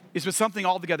is with something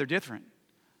altogether different.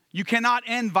 You cannot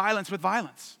end violence with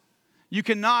violence. You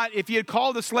cannot, if he had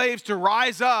called the slaves to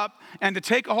rise up and to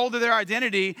take a hold of their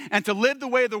identity and to live the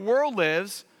way the world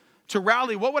lives, to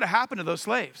rally, what would have happened to those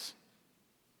slaves?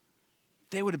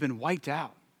 They would have been wiped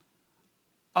out.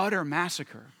 Utter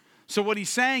massacre. So what he's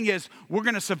saying is, we're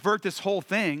going to subvert this whole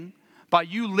thing by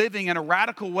you living in a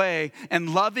radical way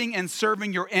and loving and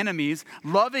serving your enemies,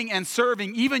 loving and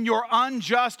serving even your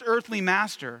unjust earthly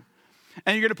master.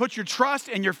 And you're going to put your trust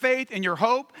and your faith and your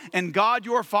hope in God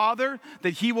your Father,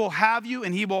 that he will have you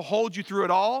and he will hold you through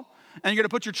it all. And you're going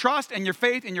to put your trust and your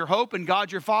faith and your hope in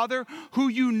God your Father, who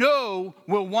you know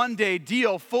will one day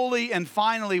deal fully and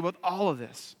finally with all of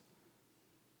this.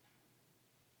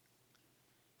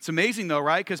 It's amazing though,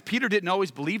 right? Because Peter didn't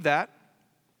always believe that.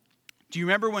 Do you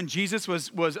remember when Jesus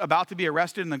was about to be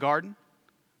arrested in the garden?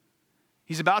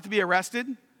 He's about to be arrested.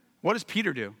 What does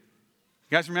Peter do? You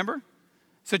guys remember?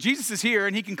 So Jesus is here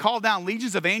and he can call down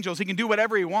legions of angels. He can do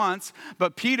whatever he wants,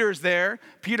 but Peter's there.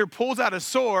 Peter pulls out his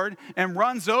sword and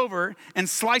runs over and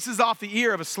slices off the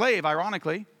ear of a slave,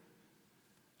 ironically.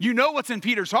 You know what's in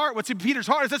Peter's heart. What's in Peter's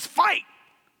heart is let's fight.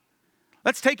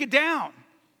 Let's take it down.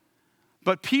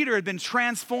 But Peter had been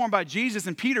transformed by Jesus,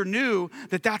 and Peter knew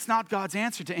that that's not God's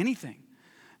answer to anything.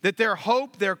 That their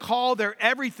hope, their call, their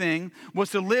everything was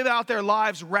to live out their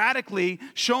lives radically,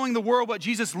 showing the world what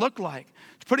Jesus looked like.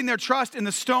 Putting their trust in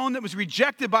the stone that was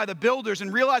rejected by the builders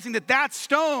and realizing that that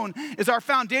stone is our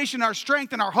foundation, our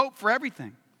strength, and our hope for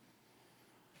everything.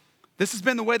 This has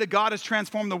been the way that God has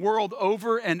transformed the world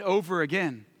over and over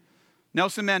again.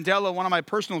 Nelson Mandela, one of my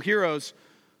personal heroes,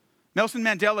 Nelson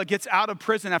Mandela gets out of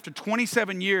prison after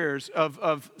 27 years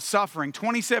of suffering,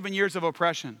 27 years of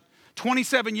oppression,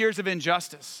 27 years of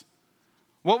injustice.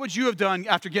 What would you have done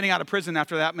after getting out of prison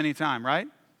after that many times, right?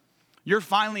 You're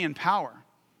finally in power.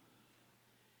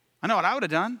 I know what I would have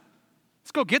done.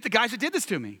 Let's go get the guys that did this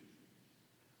to me.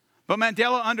 But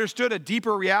Mandela understood a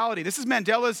deeper reality. This is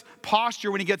Mandela's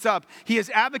posture when he gets up. He is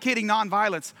advocating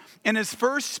nonviolence. In his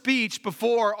first speech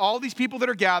before all these people that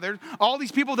are gathered, all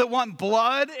these people that want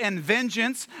blood and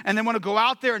vengeance and then want to go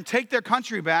out there and take their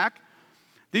country back,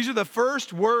 these are the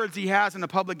first words he has in a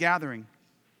public gathering.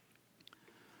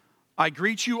 I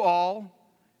greet you all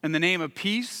in the name of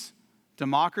peace,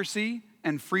 democracy,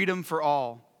 and freedom for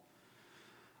all.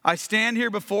 I stand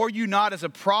here before you not as a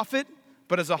prophet,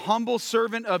 but as a humble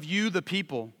servant of you, the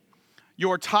people.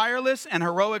 Your tireless and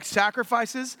heroic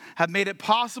sacrifices have made it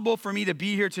possible for me to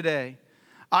be here today.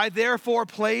 I therefore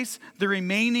place the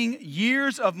remaining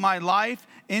years of my life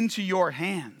into your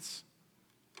hands.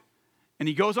 And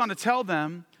he goes on to tell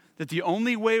them that the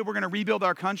only way we're going to rebuild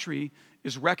our country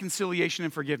is reconciliation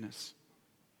and forgiveness.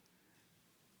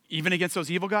 Even against those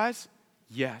evil guys?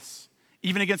 Yes.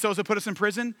 Even against those that put us in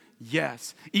prison?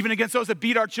 Yes. Even against those that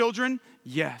beat our children?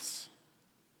 Yes.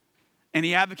 And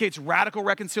he advocates radical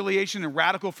reconciliation and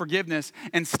radical forgiveness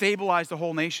and stabilize the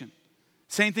whole nation.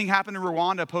 Same thing happened in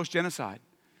Rwanda post-genocide.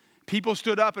 People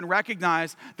stood up and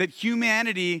recognized that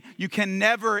humanity, you can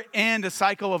never end a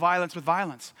cycle of violence with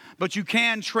violence, but you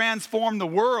can transform the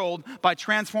world by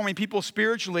transforming people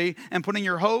spiritually and putting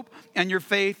your hope and your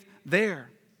faith there.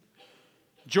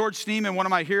 George Sneeman, one of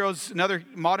my heroes, another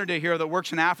modern day hero that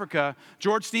works in Africa,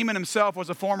 George Sneeman himself was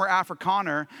a former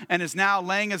Afrikaner and is now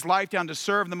laying his life down to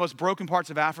serve the most broken parts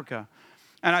of Africa.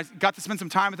 And I got to spend some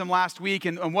time with him last week,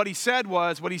 and what he said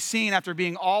was, what he's seen after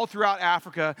being all throughout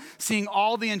Africa, seeing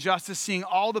all the injustice, seeing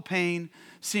all the pain,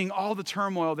 seeing all the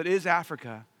turmoil that is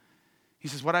Africa. He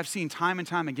says, what I've seen time and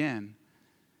time again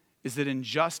is that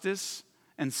injustice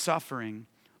and suffering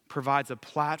provides a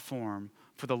platform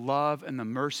for the love and the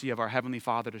mercy of our Heavenly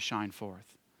Father to shine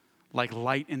forth, like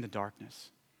light in the darkness.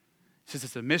 He says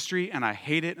it's a mystery and I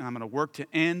hate it and I'm going to work to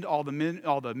end all the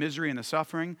misery and the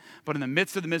suffering. But in the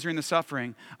midst of the misery and the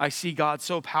suffering, I see God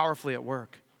so powerfully at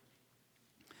work.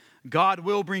 God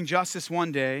will bring justice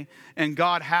one day, and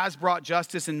God has brought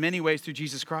justice in many ways through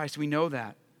Jesus Christ. We know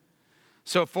that.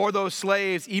 So for those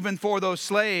slaves, even for those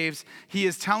slaves, he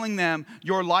is telling them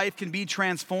your life can be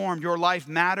transformed. Your life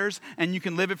matters and you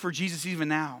can live it for Jesus even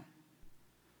now.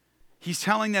 He's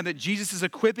telling them that Jesus is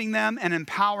equipping them and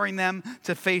empowering them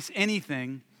to face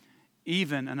anything,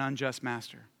 even an unjust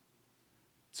master.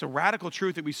 It's a radical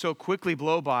truth that we so quickly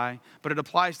blow by, but it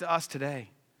applies to us today.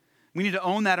 We need to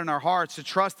own that in our hearts, to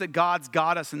trust that God's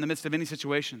got us in the midst of any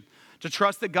situation, to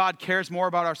trust that God cares more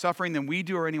about our suffering than we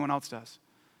do or anyone else does.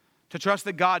 To trust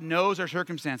that God knows our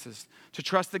circumstances. To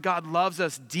trust that God loves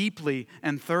us deeply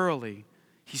and thoroughly.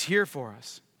 He's here for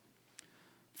us.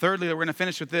 Thirdly, we're going to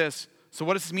finish with this. So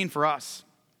what does this mean for us?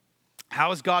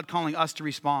 How is God calling us to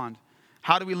respond?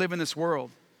 How do we live in this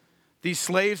world? These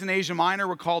slaves in Asia Minor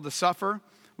were called to suffer.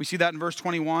 We see that in verse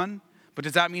 21. But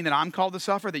does that mean that I'm called to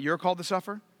suffer, that you're called to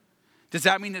suffer? Does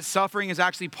that mean that suffering is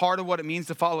actually part of what it means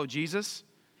to follow Jesus?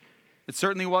 It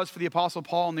certainly was for the Apostle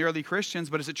Paul and the early Christians,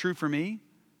 but is it true for me?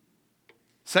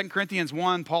 2 Corinthians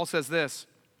 1, Paul says this,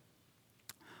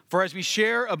 for as we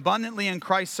share abundantly in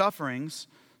Christ's sufferings,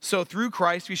 so through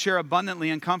Christ we share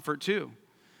abundantly in comfort too.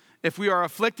 If we are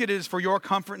afflicted, it is for your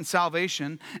comfort and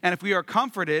salvation, and if we are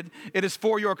comforted, it is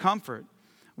for your comfort,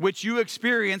 which you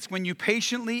experience when you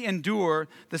patiently endure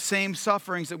the same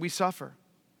sufferings that we suffer.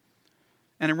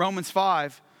 And in Romans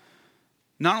 5,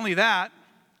 not only that,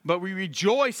 but we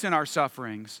rejoice in our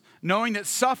sufferings, knowing that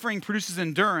suffering produces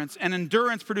endurance, and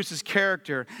endurance produces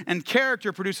character, and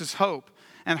character produces hope.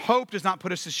 And hope does not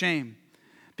put us to shame,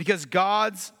 because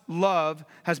God's love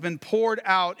has been poured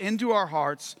out into our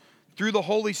hearts through the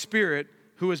Holy Spirit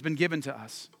who has been given to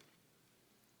us.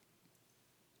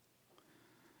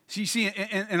 So you see,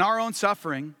 in our own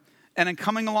suffering, and in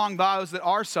coming along those that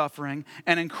are suffering,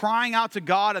 and in crying out to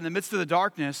God in the midst of the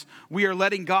darkness, we are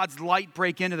letting God's light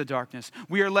break into the darkness.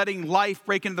 We are letting life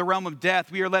break into the realm of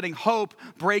death. We are letting hope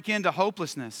break into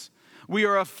hopelessness. We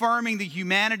are affirming the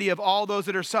humanity of all those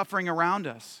that are suffering around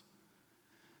us.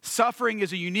 Suffering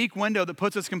is a unique window that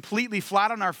puts us completely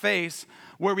flat on our face,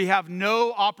 where we have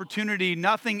no opportunity,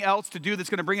 nothing else to do that's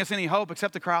going to bring us any hope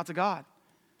except to cry out to God.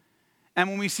 And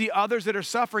when we see others that are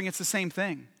suffering, it's the same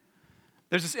thing.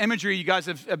 There's this imagery you guys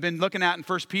have been looking at in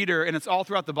 1 Peter, and it's all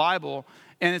throughout the Bible,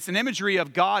 and it's an imagery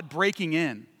of God breaking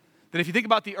in. That if you think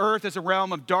about the earth as a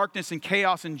realm of darkness and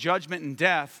chaos and judgment and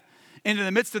death, into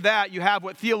the midst of that, you have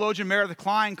what theologian Meredith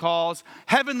Kline calls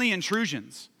heavenly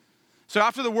intrusions. So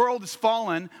after the world is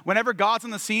fallen, whenever God's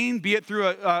on the scene, be it through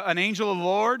an angel of the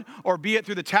Lord, or be it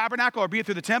through the tabernacle, or be it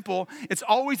through the temple, it's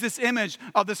always this image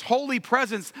of this holy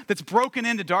presence that's broken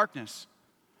into darkness.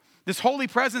 This holy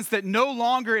presence that no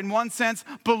longer, in one sense,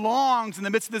 belongs in the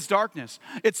midst of this darkness.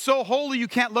 It's so holy you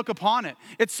can't look upon it.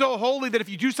 It's so holy that if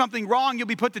you do something wrong, you'll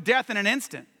be put to death in an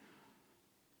instant.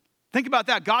 Think about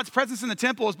that. God's presence in the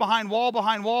temple is behind wall,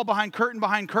 behind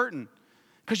curtain,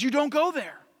 because you don't go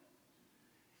there.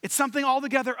 It's something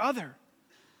altogether other.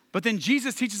 But then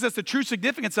Jesus teaches us the true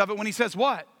significance of it when he says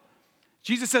what?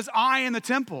 Jesus says, I am the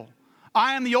temple.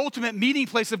 I am the ultimate meeting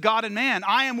place of God and man.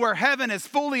 I am where heaven has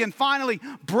fully and finally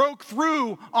broke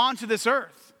through onto this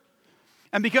earth.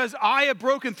 And because I have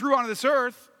broken through onto this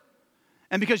earth,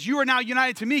 and because you are now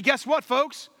united to me, guess what,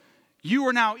 folks? You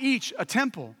are now each a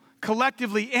temple,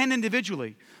 collectively and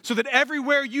individually, so that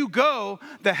everywhere you go,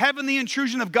 the heavenly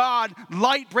intrusion of God,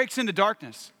 light breaks into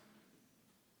darkness.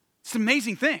 It's an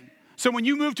amazing thing. So when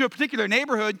you move to a particular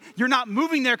neighborhood, you're not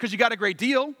moving there because you got a great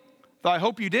deal, though I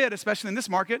hope you did, especially in this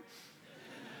market.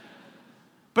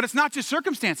 But it's not just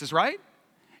circumstances, right?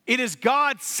 It is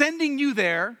God sending you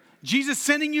there, Jesus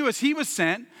sending you as he was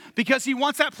sent, because he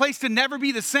wants that place to never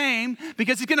be the same,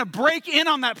 because he's going to break in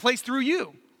on that place through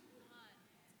you.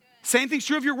 Same thing's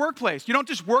true of your workplace. You don't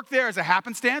just work there as a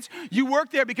happenstance. You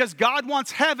work there because God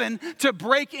wants heaven to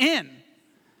break in.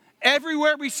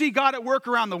 Everywhere we see God at work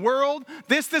around the world,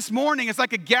 this morning is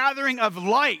like a gathering of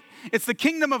light. It's the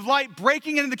kingdom of light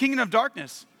breaking into the kingdom of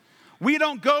darkness. We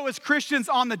don't go as Christians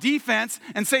on the defense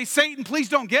and say, Satan, please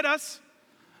don't get us.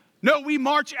 No, we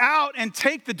march out and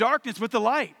take the darkness with the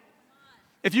light.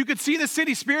 If you could see the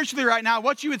city spiritually right now,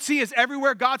 what you would see is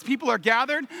everywhere God's people are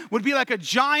gathered would be like a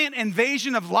giant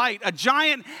invasion of light, a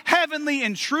giant heavenly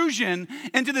intrusion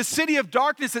into the city of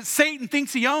darkness that Satan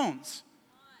thinks he owns.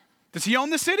 Does he own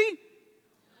the city?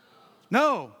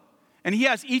 No. And he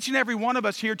has each and every one of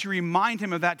us here to remind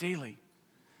him of that daily.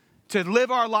 To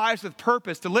live our lives with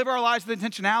purpose, to live our lives with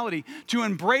intentionality, to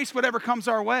embrace whatever comes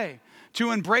our way,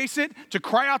 to embrace it, to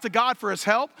cry out to God for his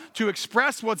help, to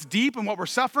express what's deep and what we're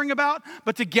suffering about,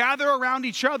 but to gather around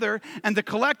each other and to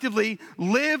collectively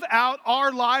live out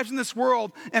our lives in this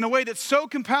world in a way that's so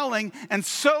compelling and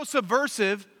so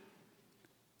subversive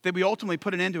that we ultimately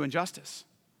put an end to injustice.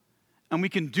 And we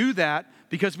can do that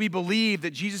because we believe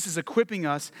that Jesus is equipping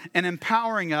us and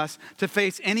empowering us to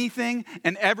face anything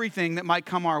and everything that might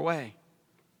come our way.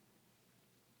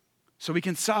 So we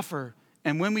can suffer,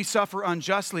 and when we suffer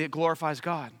unjustly, it glorifies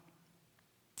God.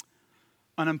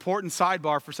 An important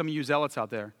sidebar for some of you zealots out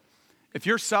there. If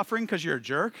you're suffering because you're a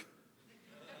jerk,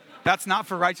 that's not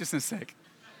for righteousness' sake.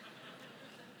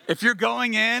 If you're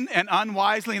going in and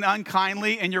unwisely and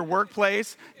unkindly in your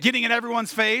workplace, getting in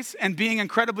everyone's face and being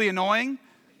incredibly annoying,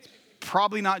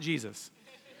 probably not Jesus.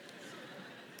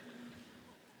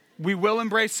 We will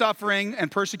embrace suffering and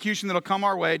persecution that'll come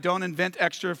our way. Don't invent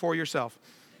extra for yourself.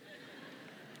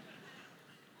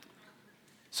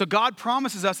 So God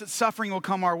promises us that suffering will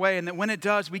come our way and that when it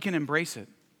does, we can embrace it.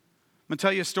 I'm going to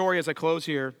tell you a story as I close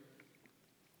here.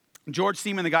 George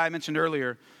Seaman, the guy I mentioned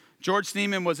earlier, George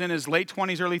Seaman was in his late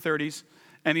 20s, early 30s,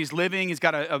 and he's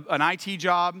got an IT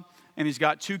job, and he's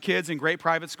got 2 kids in great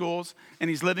private schools,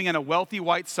 and he's living in a wealthy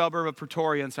white suburb of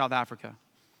Pretoria in South Africa.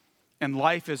 And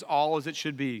life is all as it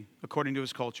should be, according to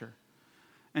his culture.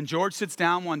 And George sits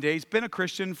down one day. He's been a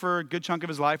Christian for a good chunk of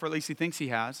his life, or at least he thinks he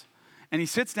has. And he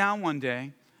sits down one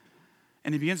day,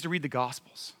 and he begins to read the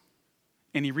Gospels.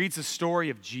 And he reads the story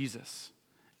of Jesus.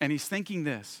 And he's thinking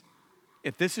this: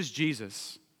 if this is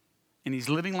Jesus, and he's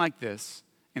living like this,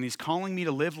 and he's calling me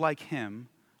to live like him,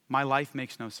 my life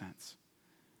makes no sense.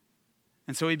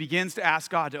 And so he begins to ask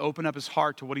God to open up his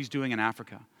heart to what he's doing in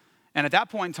Africa. And at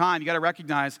that point in time, you got to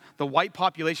recognize the white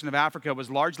population of Africa was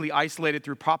largely isolated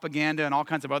through propaganda and all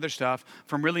kinds of other stuff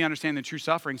from really understanding the true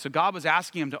suffering. So God was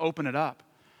asking him to open it up.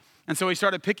 And so he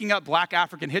started picking up black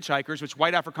African hitchhikers, which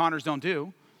white Afrikaners don't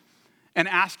do, and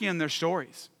asking them their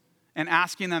stories. and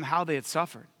asking them how they had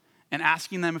suffered and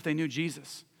asking them if they knew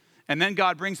Jesus. And then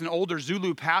God brings an older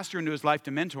Zulu pastor into his life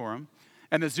to mentor him.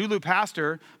 And the Zulu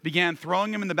pastor began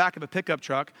throwing him in the back of a pickup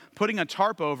truck, putting a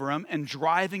tarp over him, and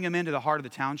driving him into the heart of the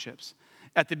townships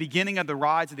at the beginning of the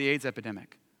rise of the AIDS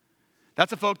epidemic.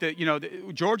 That's a folk that,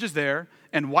 George is there,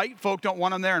 and white folk don't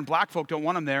want him there, and black folk don't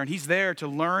want him there, and he's there to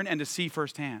learn and to see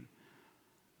firsthand.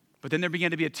 But then there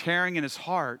began to be a tearing in his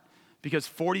heart because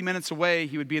 40 minutes away,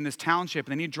 he would be in this township,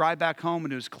 and then he'd drive back home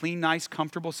into his clean, nice,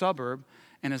 comfortable suburb,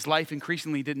 and his life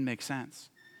increasingly didn't make sense.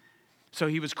 So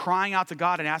he was crying out to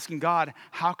God and asking God,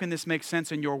 how can this make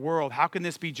sense in your world? How can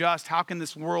this be just? How can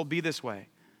this world be this way?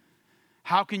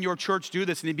 How can your church do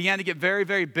this? And he began to get very,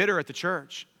 very bitter at the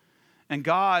church. And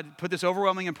God put this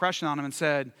overwhelming impression on him and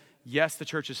said, yes, the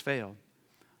church has failed,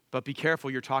 but be careful,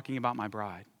 you're talking about my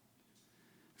bride.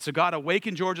 So God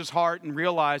awakened George's heart and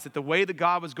realized that the way that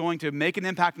God was going to make an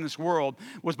impact in this world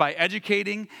was by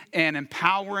educating and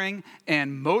empowering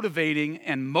and motivating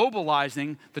and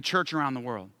mobilizing the church around the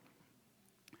world.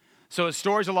 So his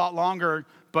story's a lot longer,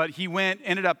 but he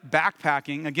ended up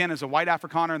backpacking, again, as a white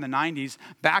Afrikaner in the 90s,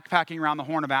 backpacking around the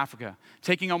Horn of Africa,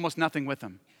 taking almost nothing with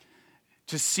him,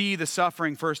 to see the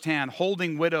suffering firsthand,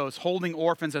 holding widows, holding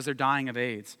orphans as they're dying of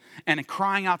AIDS, and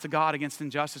crying out to God against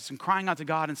injustice, and crying out to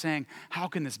God and saying, how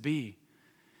can this be?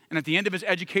 And at the end of his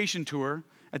education tour,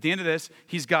 at the end of this,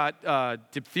 he's got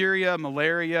diphtheria,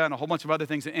 malaria, and a whole bunch of other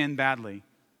things that end badly.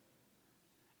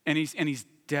 And he's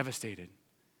devastated.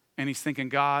 And he's thinking,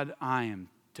 God, I am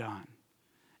done.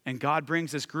 And God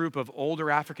brings this group of older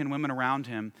African women around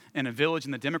him in a village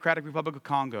in the Democratic Republic of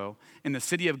Congo, in the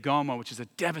city of Goma, which is a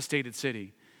devastated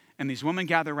city. And these women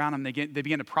gather around him, they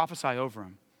begin to prophesy over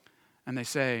him. And they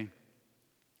say,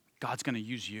 God's going to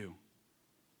use you.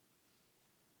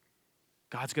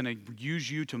 God's going to use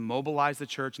you to mobilize the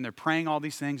church. And they're praying all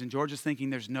these things, and George is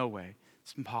thinking, there's no way.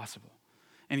 It's impossible.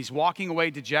 And he's walking away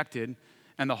dejected,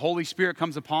 and the Holy Spirit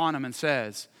comes upon him and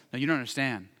says, no, you don't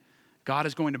understand. God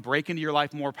is going to break into your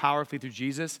life more powerfully through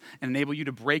Jesus and enable you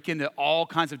to break into all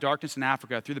kinds of darkness in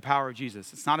Africa through the power of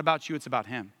Jesus. It's not about you, it's about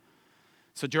him.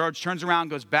 So George turns around,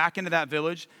 goes back into that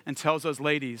village, and tells those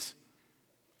ladies,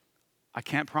 I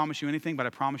can't promise you anything, but I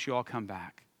promise you I'll come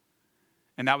back.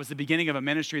 And that was the beginning of a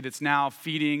ministry that's now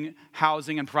feeding,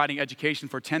 housing, and providing education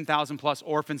for 10,000 plus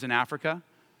orphans in Africa.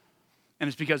 And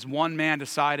it's because one man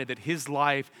decided that his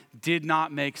life did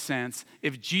not make sense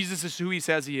if Jesus is who he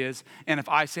says he is, and if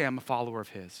I say I'm a follower of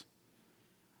his.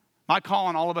 My call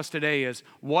on all of us today is,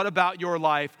 what about your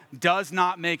life does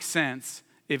not make sense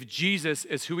if Jesus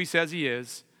is who he says he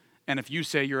is, and if you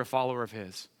say you're a follower of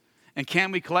his? And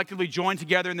can we collectively join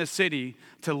together in this city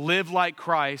to live like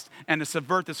Christ and to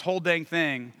subvert this whole dang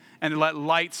thing and to let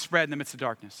light spread in the midst of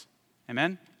darkness?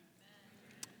 Amen?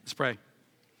 Let's pray.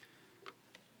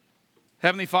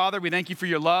 Heavenly Father, we thank you for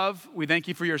your love. We thank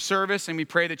you for your service, and we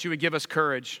pray that you would give us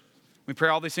courage. We pray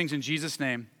all these things in Jesus'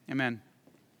 name. Amen.